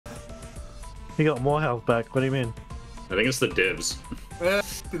He got more health back. What do you mean? I think it's the divs. Yeah,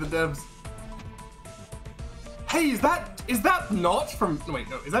 see the devs. Hey, is that not from? Wait,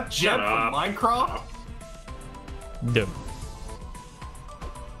 no, is that Jeb from Minecraft? No.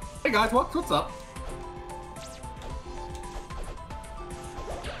 Hey guys, what's up?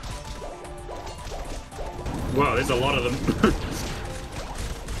 Wow, there's a lot of them.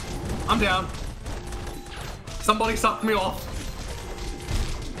 I'm down. Somebody sucked me off.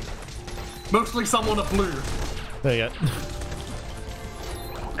 Mostly someone of blue. There you go.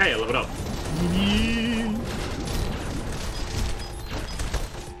 Hey, I leveled up.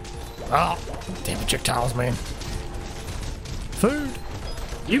 Ah, damn projectiles, man. Food.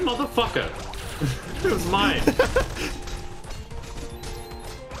 You motherfucker. It was mine.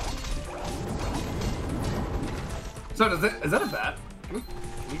 So is that a bat? Can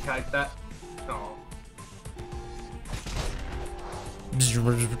we kite that? No.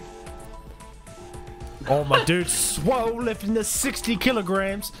 Oh, my dude, swole lifting the 60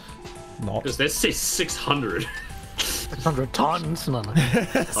 kilograms. Not. Because this says 600. 600 tons. No, no.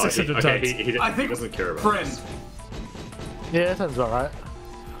 600 tons. I think doesn't care about friend. this. Yeah, that sounds alright.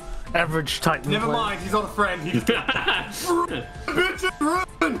 Average Titan. Never mind, he's not a friend. He's bitch,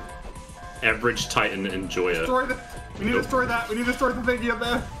 run! Average Titan enjoyer. Destroy the. We need to destroy that. We need to destroy the thingy up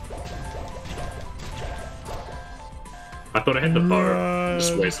there. I thought I had the bow.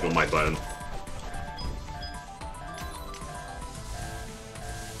 Just wasted on my button.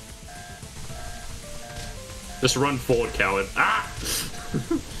 Just run forward, coward. Ah!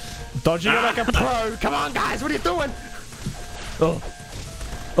 Dodging it like a pro. Come on, guys, what are you doing? Oh.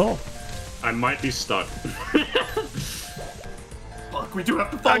 Oh. I might be stuck. Fuck, we do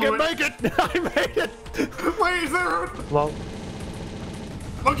have to follow it. I can make it. I made it. Wait, is there a... Well.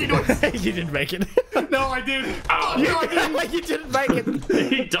 Monkey noise. You didn't make it. No, I did. Oh, no, I didn't. You didn't make it.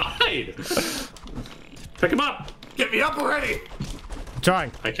 He died. Pick him up. Get me up already. I'm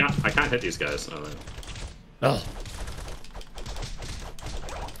trying. I can't hit these guys. Oh, no. Oh.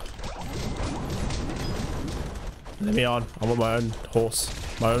 Let me on. I want my own horse,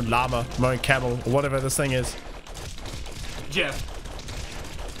 my own llama, my own camel, or whatever this thing is. Jeff.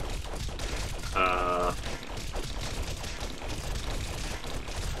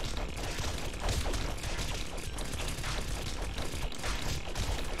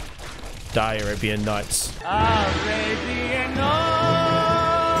 Die, Arabian Nights. Arabian Nights.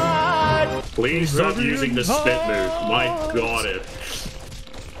 Please stop using the spit move. My god, it.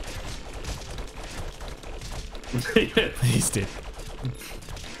 He's dead.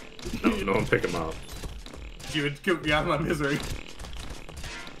 No one pick him up. You would kill me out of my misery.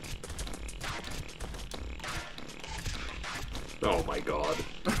 Oh my god.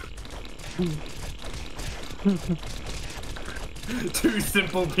 Two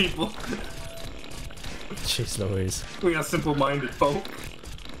simple people. Jeez Louise. We are simple-minded folk.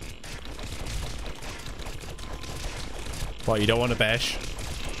 What, you don't want to bash?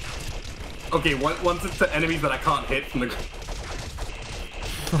 Okay, once it's the enemies that I can't hit from the...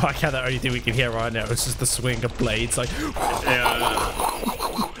 I can't, the only thing we can hear right now is just the swing of blades, like...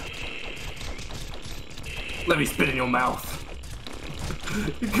 Let me spit in your mouth.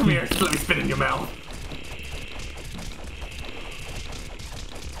 Come here, let me spit in your mouth.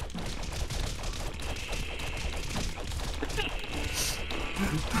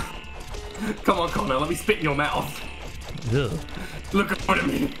 Come on, Connor, let me spit in your mouth. Ugh. Look at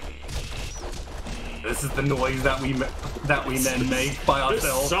me. This is the noise that we men make by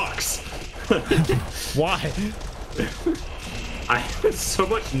ourselves. This sucks. Why? It's so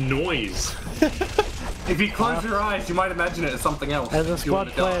much noise. If you close your eyes, you might imagine it as something else. As a squad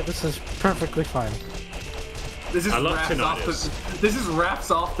player, this is perfectly fine. This is I love Raph's tinnitus. This is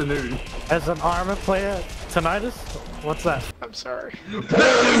Raph's afternoon. As an armor player, tinnitus? What's that? I'm sorry.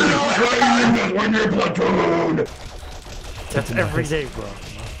 When you're platoon. That's every day, bro.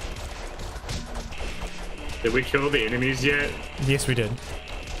 Did we kill the enemies yet? Yes, we did.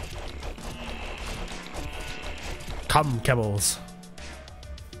 Come, camels.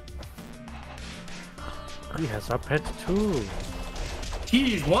 He has a pet too.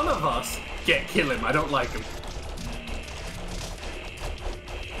 He's one of us. Kill him. I don't like him.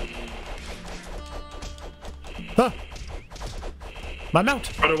 Huh. My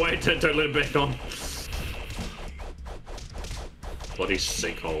mount. Run away, don't let him back on. Bloody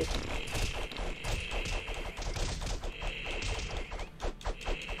sinkhole.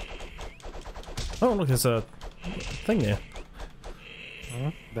 Oh, look, there's a thing there.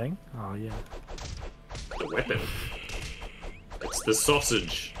 Thing? Oh, yeah. The weapon. It's the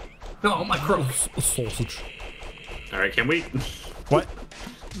sausage. Oh, my croak. A sausage. Alright, can we... What?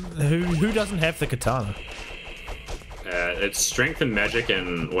 Who doesn't have the katana? It's strength and magic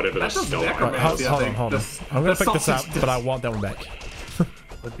and whatever the doesn't skill. necromancy. Hold on, hold on. I'm gonna pick this up, but I want that one back.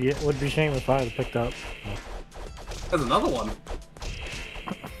 Would be a shame if I had picked up. There's another one.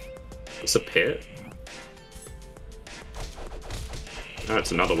 It's a pet. Oh,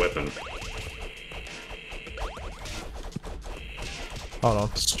 it's another weapon. Hold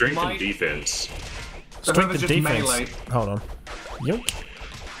on. Strength My- and defense. So Strength whoever's and just defense. melee. Hold on. Yoink.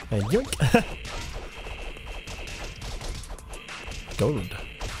 And yoink. Gold.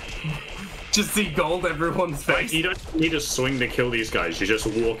 Just see gold everyone's Like, face. you don't need to swing to kill these guys. You just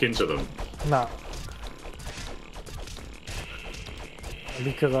walk into them. No.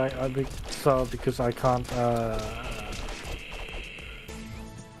 Because I can't.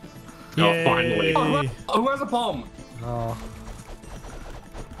 Oh, finally. Who has a bomb? No.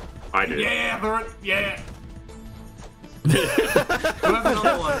 I do. Yeah, yeah. Who has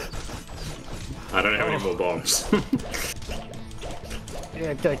another one? I don't have any more bombs.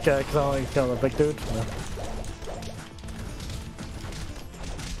 Yeah, because I only kill the big dude.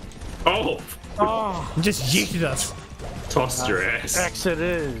 Oh! Oh, You just yeeted us. Tossed your ass. X it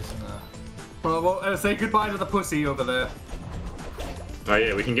is. Well, say goodbye to the pussy over there. Oh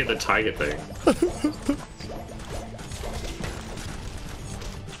yeah, we can get the tiger thing.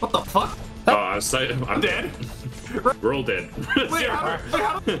 What the fuck? Oh, I'm Dead? We're all dead. Wait, how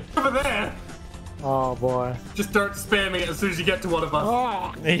over there? Oh boy. Just start spamming it as soon as you get to one of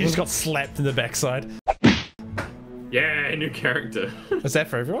us. He just got slapped in the backside. Yeah, new character. Is that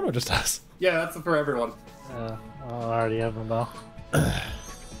for everyone or just us? Yeah, that's for everyone. I already have them though.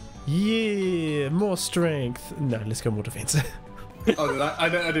 Yeah, more strength. No, let's go more defense. Oh, did I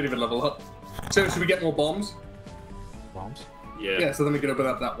didn't even level up. So should we get more bombs? Bombs. Yeah. Yeah, so then we can open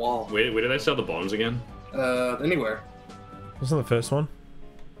up that wall. Where do they sell the bombs again? Anywhere. Wasn't the first one?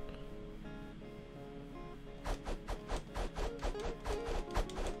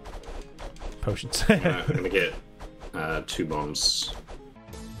 Potions. I'm gonna get 2 bombs.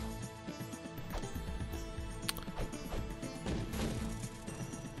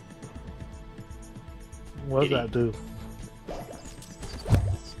 What does that do?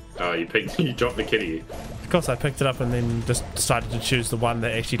 Oh, you dropped the kitty. Of course, I picked it up and then just decided to choose the one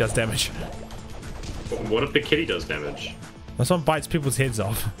that actually does damage. What if the kitty does damage? This one bites people's heads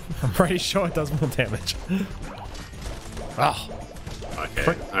off. I'm pretty sure it does more damage. Oh,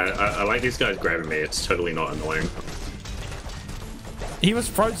 Okay. I like these guys grabbing me. It's totally not annoying. he was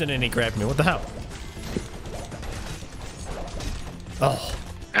frozen and he grabbed me. What the hell? Oh,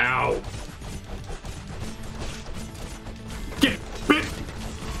 Ow! Get bit!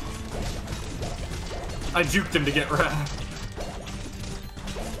 I juked him to get rat.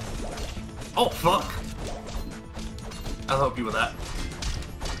 Oh, fuck. I'll help you with that.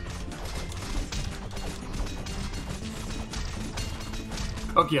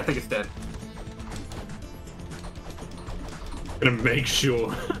 Okay, I think it's dead. Gonna make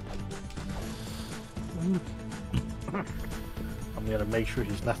sure. I'm gonna make sure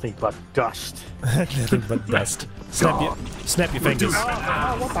he's nothing but dust. nothing but dust. Snap your fingers.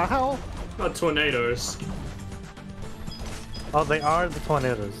 What the hell? Not tornadoes. Oh, they are the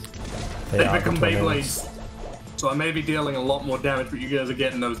tornadoes. They are become the tornadoes. Beyblades. So I may be dealing a lot more damage, but you guys are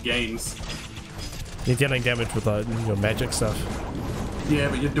getting those games. You're dealing damage with your magic stuff. Yeah,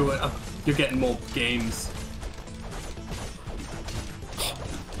 but you're getting more games.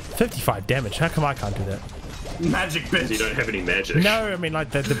 55 damage. How come I can't do that? Magic, bitch. You don't have any magic. No, I mean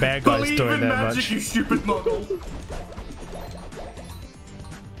like the bad guys Believe doing in that magic, much. you stupid muggle.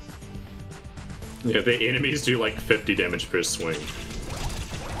 Yeah, the enemies do like 50 damage per swing.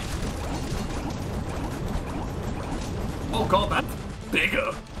 Oh god, that's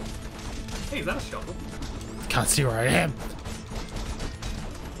bigger. Hey, is that a shovel? Can't see where I am.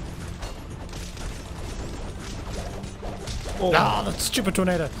 Oh, that stupid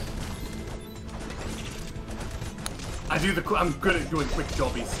tornado. I'm good at doing quick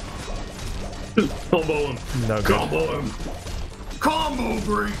jobbies. Combo him. No good. Combo him. Combo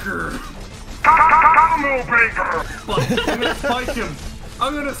breaker! Combo breaker! I'm gonna spike him!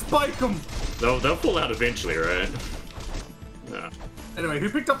 I'm gonna spike him! They'll fall out eventually, right? Yeah. Anyway, who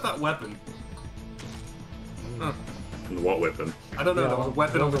picked up that weapon? Huh. What weapon? I don't know, there was a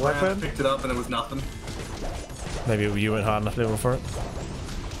weapon There on the was a ground, weapon? picked it up and it was nothing. Maybe you weren't hard enough level for it.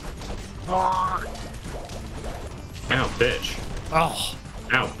 Ow, bitch. Oh,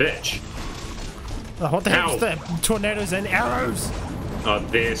 Ow, bitch. what the heck Ow. is that? Tornadoes and arrows. Oh,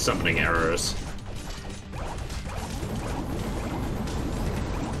 there's summoning arrows.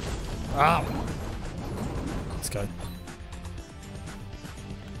 Oh. Let's go.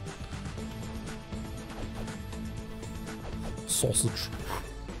 Sausage.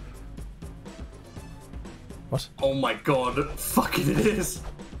 What? Oh my god, fucking it is.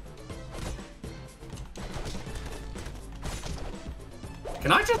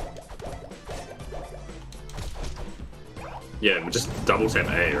 Can I just... Yeah, just double tap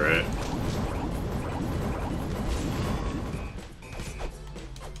A, right?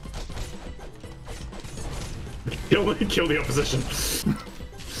 Kill the opposition.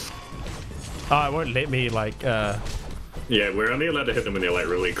 Oh, it won't let me, like, Yeah, we're only allowed to hit them when they're, like,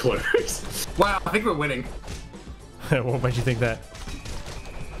 really close. Wow, I think we're winning. What made you think that?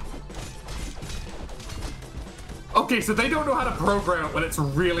 Okay, so they don't know how to program it when it's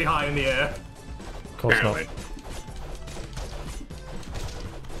really high in the air. Of course Apparently.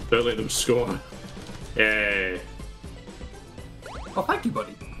 Don't let them score. Yay. Oh, thank you,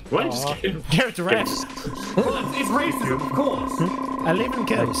 buddy. Why just kidding? Give it to Rex. Well, it's racism, of course. 11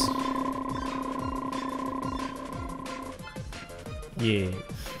 kills. Yeah.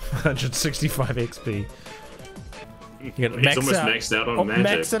 165 XP. You got He's almost maxed out on magic.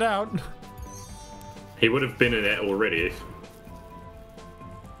 Max it out. He would have been in it already.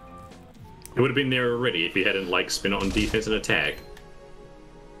 He would have been there already if he hadn't, like, spent it on defense and attack.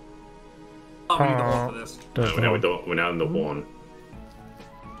 Oh, we need the one for this. No, we're now in the one.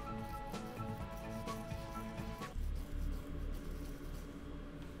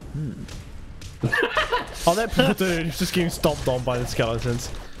 Oh, that poor dude is just getting stomped on by the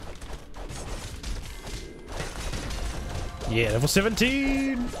skeletons. Yeah, level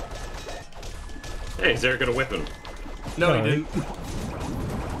 17! Hey, Zarek got a weapon. No, No. he didn't.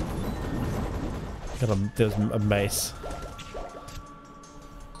 There's a mace.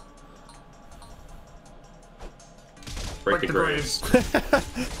 Break the graves.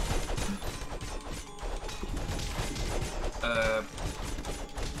 Oh.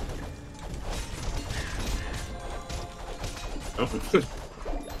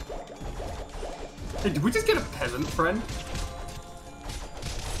 Hey, did we just get a peasant friend?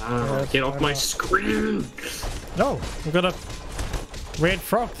 Get off my screen! No, we've got a red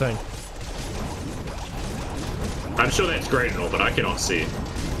frog thing. I'm sure that's great and all, but I cannot see.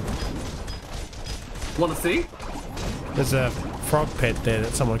 Want to see? There's a frog pet there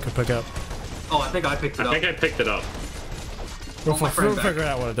that someone could pick up. Oh, I think I picked it up. I think I picked it up. We'll, my friend we'll back. figure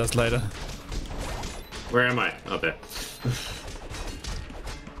out what it does later. Where am I? Oh, there.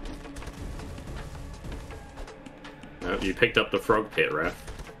 Oh, you picked up the frog pet, Raph.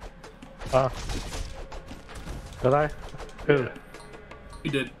 Oh. Did I? Who?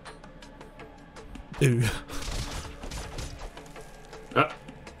 You did. Ooh. Oh,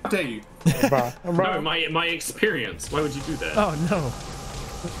 How dare you? Bro, I'm no, wrong. my experience. Why would you do that? Oh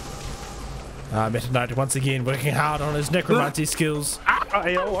no. Meta Knight once again working hard on his necromancy skills. Oh,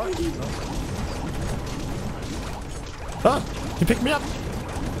 hey, yo, what? Oh, he picked me up.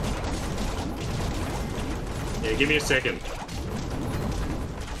 Yeah, give me a second.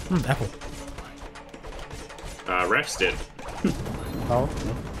 Apple. Raph's dead. Oh.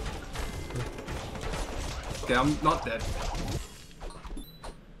 Okay, I'm not dead.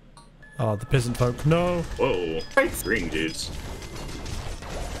 Oh, the peasant folk. No. Whoa. Right. Green dudes.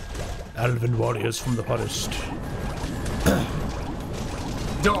 Elven warriors from the forest.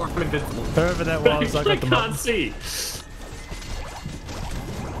 Don't, I'm invincible. Whoever that was, I I got the can't map. see.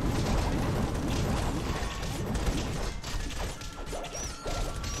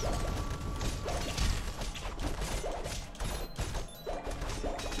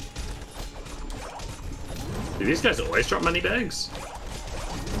 Do these guys always drop money bags?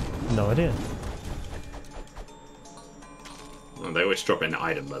 No idea. Well, they always drop an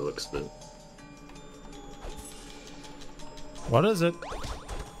item by the looks of it. What is it?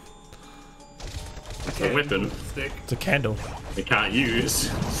 It's a weapon Stick. It's a candle. we can't use.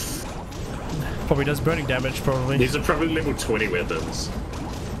 Probably does burning damage, probably. These are probably level 20 weapons.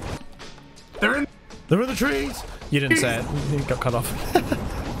 They're in. They're in the trees! You didn't say it. You got cut off.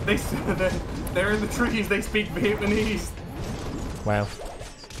 They're in the trees. They speak Vietnamese. Wow.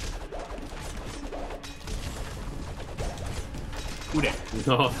 Who that?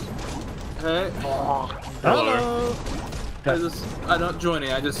 Oh, Hey, Hello! I'm not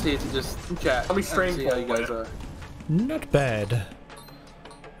joining. I just need to just chat. I'll be stream and see how you guys forward. are. Not bad.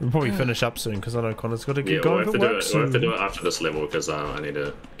 We'll probably finish up soon because I know Connor's got to yeah, keep we'll going have, for to do work it, we'll have to soon. do it after this level because I need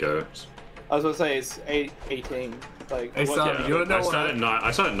to go. I was gonna say it's 18. Like, Hey, what- Sam, Yeah, you wanna know I what started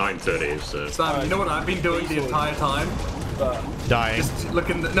I started at 9:30, so Sam, you know what I've been doing the entire time? Dying. Just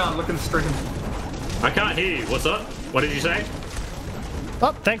looking. No, looking stream. I can't hear you. What's up? What did you say?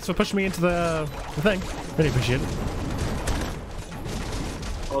 Oh, thanks for pushing me into the thing. Really appreciate it.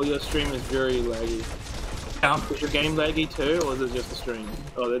 Oh, your stream is very laggy. Down. Is your game laggy too, or is it just the stream?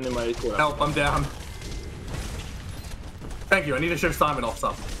 Oh, then it might work. Help, I'm down. Thank you, I need to show Simon off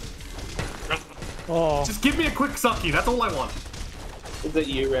some. Oh. Just give me a quick sucky, that's all I want. Is it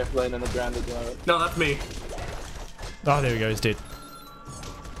you, Ref, laying on the ground at the moment? No, that's me. Oh, there we go. He's dead.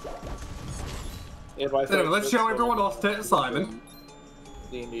 Yeah, but I Anyway, thought let's this show was everyone off to Simon.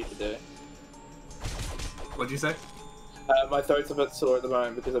 D&D today. What'd you say? My throat's a bit sore at the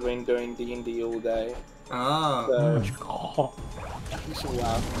moment because I've been doing D&D all day. Ah. So, Oh.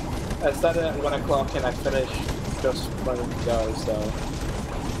 wow. I started at 1 o'clock and I finished just a moment ago, so...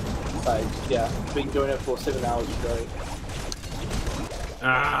 Like, yeah, been doing it for 7 hours straight.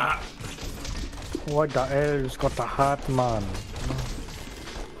 Ah! What the hell? He's got the heart, man.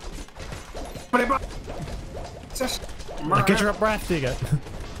 Get your up breath, there you go.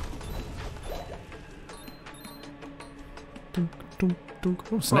 Oh,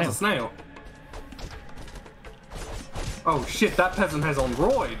 What's snail. a snail? Oh shit, that peasant has on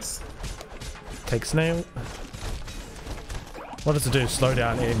roids. Take snail. What does it do? Slow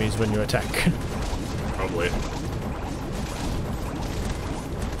down enemies when you attack. Probably.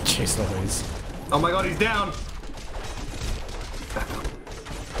 Jeez Louise. Oh my god, he's down.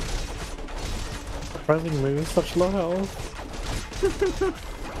 Surprisingly, with such low health.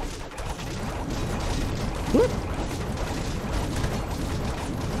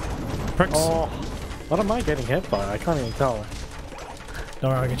 Pricks. Oh. What am I getting hit by? I can't even tell.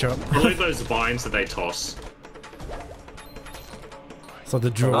 Don't worry, I'll get you up. Probably those vines that they toss. So the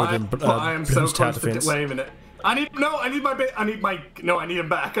druid and I am so Bloom's tower close to defense. wait a minute. I need him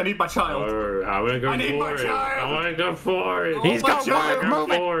back. I need my child. Oh, I wanna go I need my for it. child. I wanna go for it. He's got I work, go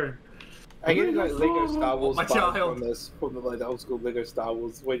for it. I get like Lego Star Wars My vibe child. from the like the old school Lego Star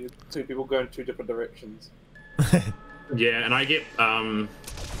Wars, where two people go in two different directions. Yeah, and I get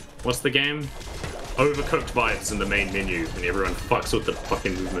what's the game? Overcooked vibes in the main menu, and everyone fucks with the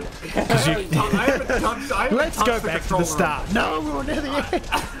fucking movement. Let's go back to the start. No, we're near the end.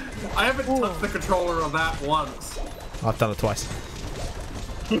 I haven't touched the controller on that once. I've done it twice.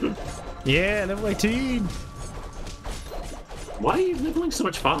 Yeah, level 18. Why are you leveling so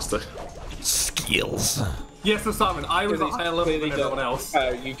much faster? Skills. Yes, so Simon, I was a higher level than everyone else.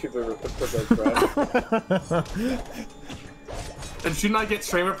 YouTuber privilege, right? And shouldn't I get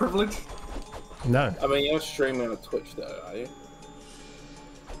streamer privilege? No. I mean, you're streaming on Twitch though, are you?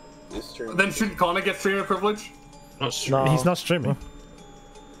 You're streaming. Then shouldn't Connor get streamer privilege? Not sure. No. He's not streaming.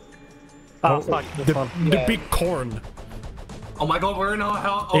 Oh, fuck this The, one. the Yeah. big corn. Oh my god, we're in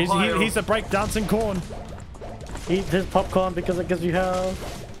Ohio. He's a breakdancing corn. Eat this popcorn because it gives you health.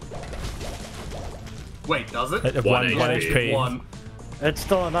 Wait, does it? At One one HP. HP. One. It's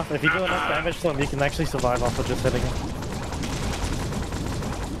still enough. If you do enough damage to him, you can actually survive off of just hitting him.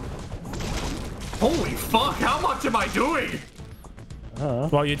 Holy fuck, how much am I doing?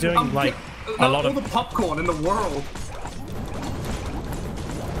 Well, you're doing like a lot all of. the popcorn in the world.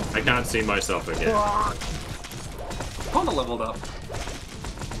 I can't see myself again. Connor leveled up.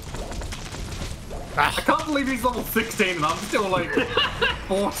 I can't believe he's level 16 and I'm still like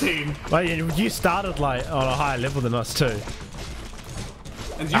 14. Well, you started like on a higher level than us too.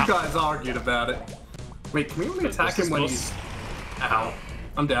 And you guys argued about it. Wait, can we only attack him when he's... Ow.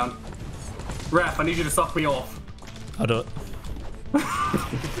 I'm down. Raph, I need you to suck me off. I'll do it.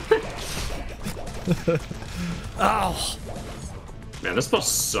 Oh. Man, this boss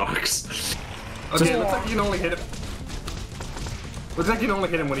sucks. Okay, looks like you can only hit him. Looks like you can only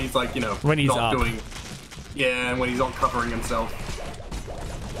hit him when he's like, you know, When he's not up. doing... Yeah, and when he's not covering himself.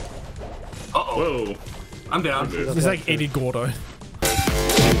 Uh-oh. Whoa. I'm down. It's like Eddie Gordo.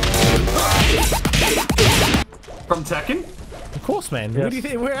 From Tekken? Of course, man. Where, do you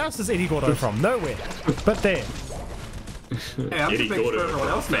think, where else is Eddie Gordo from? Nowhere. But there. Hey, I'm Eddie just making sure Gordo, everyone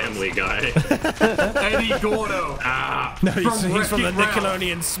else knows. Family Guy. Eddie Gordo. Ah. No, he's from the Wreck-It Ralph.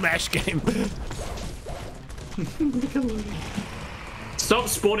 Nickelodeon Smash game. Stop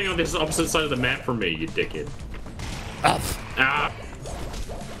spawning on this opposite side of the map from me, you dickhead. Ah.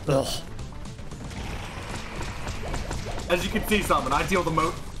 Ugh. As you can see, Simon, I deal the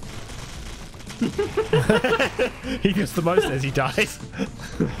most. He gets the most as he dies.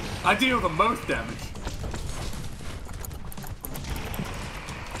 I deal the most damage.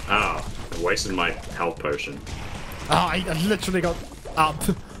 Ah. I wasted my health potion. Oh, I literally got up.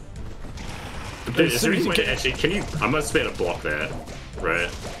 Is there any way to actually, can you, I must be able to block that, right?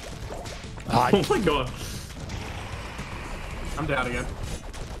 Oh my god. I'm down again.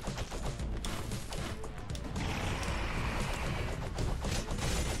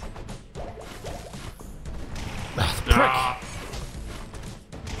 Ah.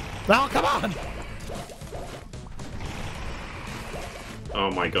 Oh, come on! Oh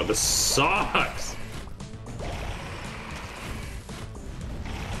my god, this sucks!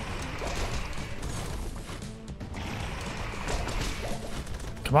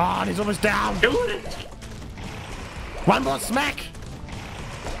 Come on, he's almost down. Kill it! One more smack.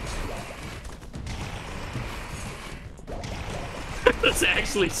 This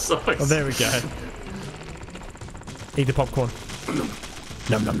actually sucks. Oh, there we go. Eat the popcorn.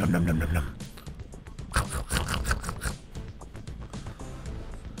 Num num num num num num num.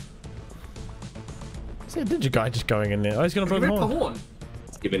 See a ninja guy just going in there. Oh, he's gonna blow the horn.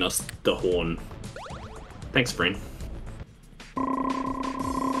 It's giving us the horn. Thanks, friend.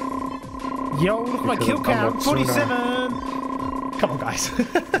 Yo, look at my kill count. 47. Come on, guys.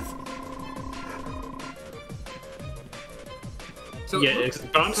 So, yeah,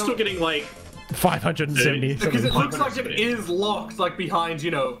 but I'm still getting like 570. because it looks like it is locked, like behind,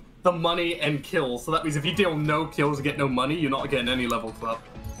 you know, the money and kills. So that means if you deal no kills and get no money, you're not getting any levels up.